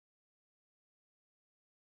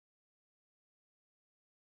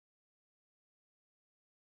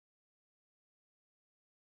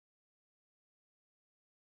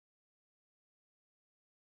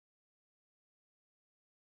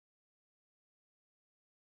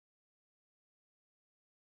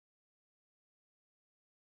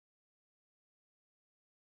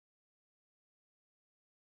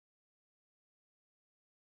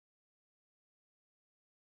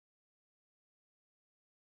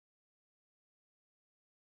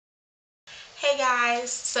Hey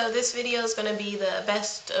guys, so this video is going to be the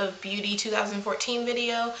best of beauty 2014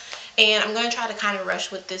 video, and I'm going to try to kind of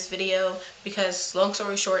rush with this video because, long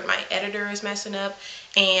story short, my editor is messing up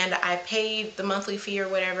and I paid the monthly fee or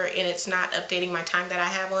whatever and it's not updating my time that I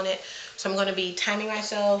have on it. So I'm going to be timing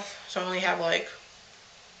myself, so I only have like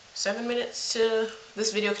 7 minutes to,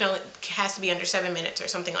 this video has to be under 7 minutes or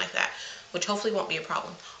something like that, which hopefully won't be a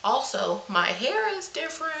problem. Also, my hair is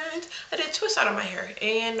different. I did twist out on my hair,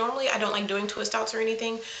 and normally I don't like doing twist outs or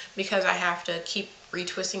anything because I have to keep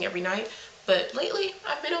retwisting every night, but lately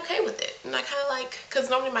I've been okay with it, and I kind of like, because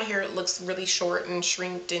normally my hair looks really short and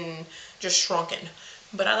shrinked and just shrunken,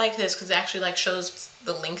 but I like this because it actually like shows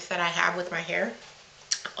the length that I have with my hair.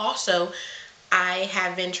 Also, I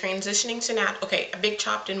have been transitioning to now, okay, a big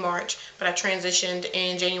chopped in March, but I transitioned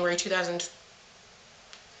in January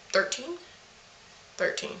 2013.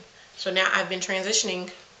 So now I've been transitioning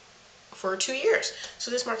for 2 years. So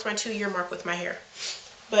this marks my 2-year mark with my hair.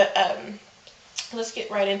 But let's get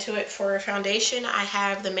right into it. For foundation, I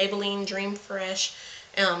have the Maybelline Dream Fresh.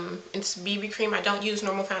 It's BB cream. I don't use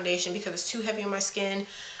normal foundation because it's too heavy on my skin.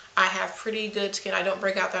 I have pretty good skin. I don't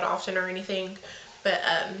break out that often or anything. But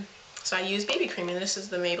so I use BB cream, and this is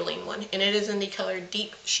the Maybelline one, and it is in the color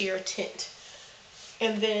Deep Sheer Tint.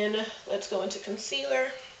 And then let's go into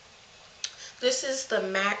concealer. This is the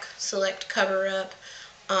MAC Select Cover Up.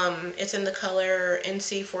 It's in the color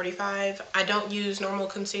NC45. I don't use normal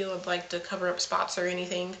concealer like to cover up spots or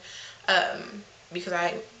anything because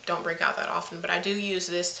I don't break out that often, but I do use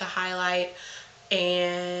this to highlight,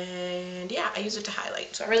 and yeah, I use it to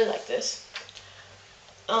highlight, so I really like this.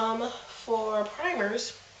 For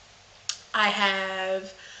primers, I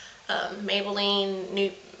have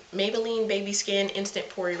Maybelline Baby Skin Instant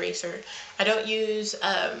Pore Eraser. I don't use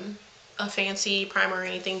a fancy primer or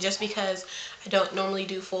anything just because I don't normally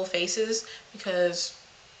do full faces because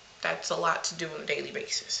that's a lot to do on a daily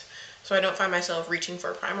basis. So I don't find myself reaching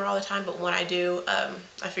for a primer all the time, but when I do,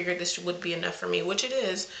 I figured this would be enough for me, which it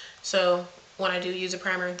is. So when I do use a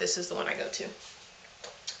primer, this is the one I go to.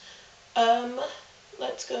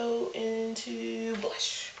 Let's go into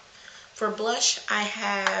blush. For blush, I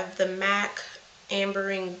have the MAC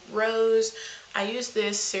Ambering Rose. I use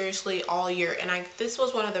this seriously all year, and this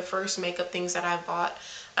was one of the first makeup things that I bought.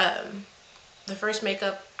 The first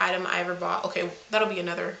makeup item I ever bought. Okay, that'll be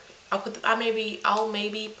another. I'll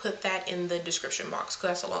maybe put that in the description box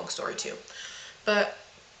because that's a long story too. But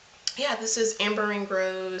yeah, this is Ambering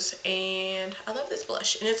Rose, and I love this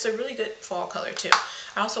blush, and it's a really good fall color too.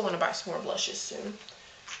 I also want to buy some more blushes soon.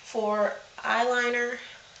 For eyeliner,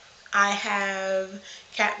 I have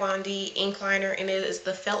Kat Von D ink liner, and it is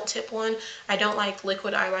the felt tip one. I don't like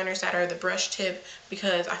liquid eyeliners that are the brush tip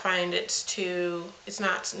because I find it's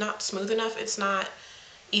not smooth enough. It's not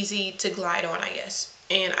easy to glide on, I guess.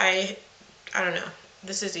 And I don't know.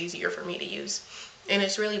 This is easier for me to use, and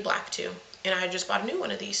it's really black too. And I just bought a new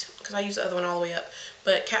one of these because I use the other one all the way up.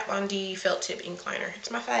 But Kat Von D felt tip ink liner. It's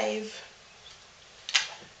my fave.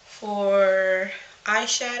 For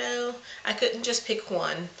eyeshadow, I couldn't just pick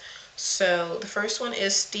one. So the first one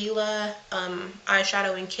is Stila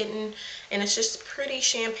eyeshadow in Kitten, and it's just pretty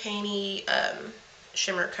champagne-y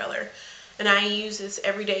shimmer color. And I use this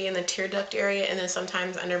every day in the tear duct area, and then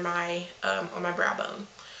sometimes under my on my brow bone.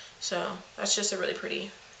 So that's just a really pretty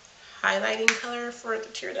highlighting color for the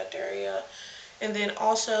tear duct area. And then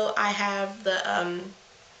also I have the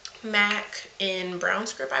MAC in Brown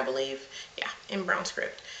Script, I believe. Yeah, in Brown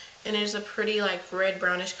Script. And it is a pretty like red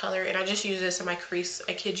brownish color, and I just use this in my crease,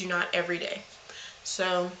 I kid you not, every day.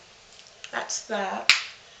 So that's that.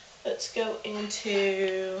 Let's go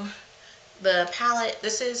into the palette.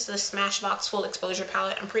 This is the Smashbox Full Exposure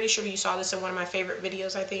palette. I'm pretty sure you saw this in one of my favorite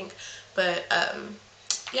videos, I think. But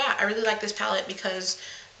yeah, I really like this palette because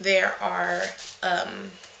there are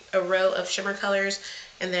a row of shimmer colors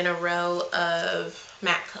and then a row of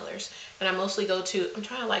matte colors. And I mostly go to, I'm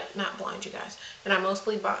trying to like not blind you guys, and I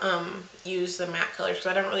mostly use the matte colors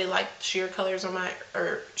because I don't really like shimmer colors on my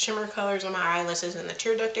eyelashes in the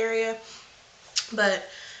tear duct area. But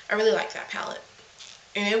I really like that palette.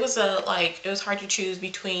 And it was it was hard to choose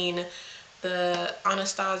between the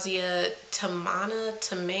Anastasia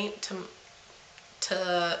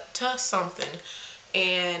something,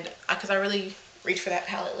 and because I really reached for that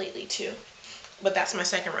palette lately too. But that's my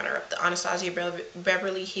second runner-up, the Anastasia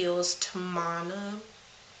Beverly Hills Tamana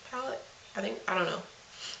palette. I don't know.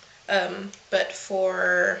 But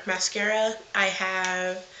for mascara, I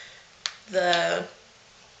have the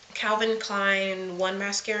Calvin Klein 1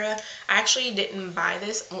 mascara. I actually didn't buy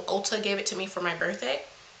this. Ulta gave it to me for my birthday.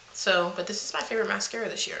 So, but this is my favorite mascara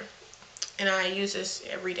this year. and I use this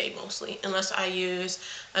every day mostly, unless I use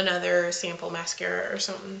another sample mascara or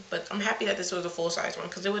something. But I'm happy that this was a full-size one,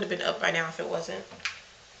 because it would have been up by now if it wasn't.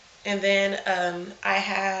 And then I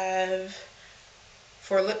have,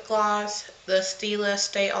 for lip gloss, the Stila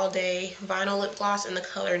Stay All Day Vinyl Lip Gloss in the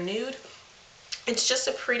color Nude. It's just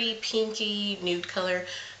a pretty pinky nude color.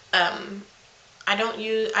 When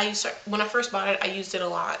I first bought it, I used it a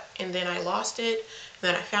lot, and then I lost it, and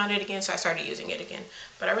then I found it again, so I started using it again.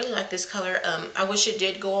 But I really like this color. I wish it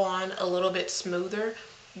did go on a little bit smoother,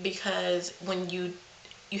 because when you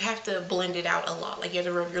have to blend it out a lot. Like, you have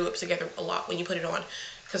to rub your lips together a lot when you put it on,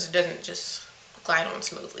 because it doesn't just glide on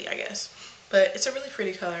smoothly, I guess. But it's a really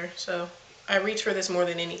pretty color, so I reach for this more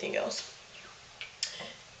than anything else.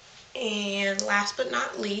 And last but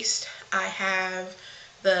not least, I have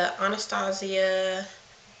the Anastasia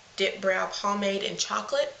Dip Brow Pomade in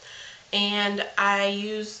Chocolate. And I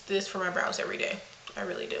use this for my brows every day. I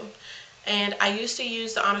really do. And I used to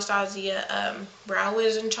use the Anastasia Brow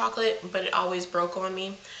Wiz in Chocolate, but it always broke on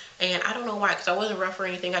me. And I don't know why, because I wasn't rough or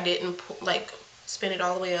anything. I didn't, like, spin it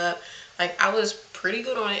all the way up. Like, I was pretty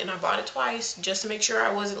good on it, and I bought it twice just to make sure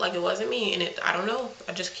I wasn't, like, it wasn't me. And I don't know,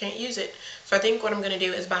 I just can't use it. So I think what I'm going to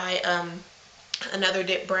do is buy another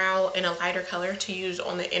dip brow in a lighter color to use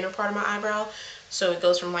on the inner part of my eyebrow, so it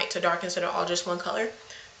goes from light to dark instead of all just one color.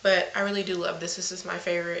 But I really do love this. This is my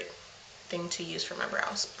favorite thing to use for my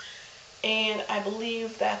brows. And I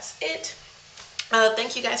believe that's it.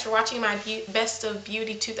 Thank you guys for watching my Best of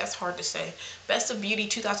Beauty that's hard to say. Best of Beauty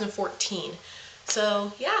 2014.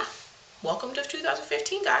 So yeah, welcome to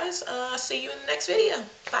 2015, guys. See you in the next video.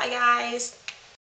 Bye, guys.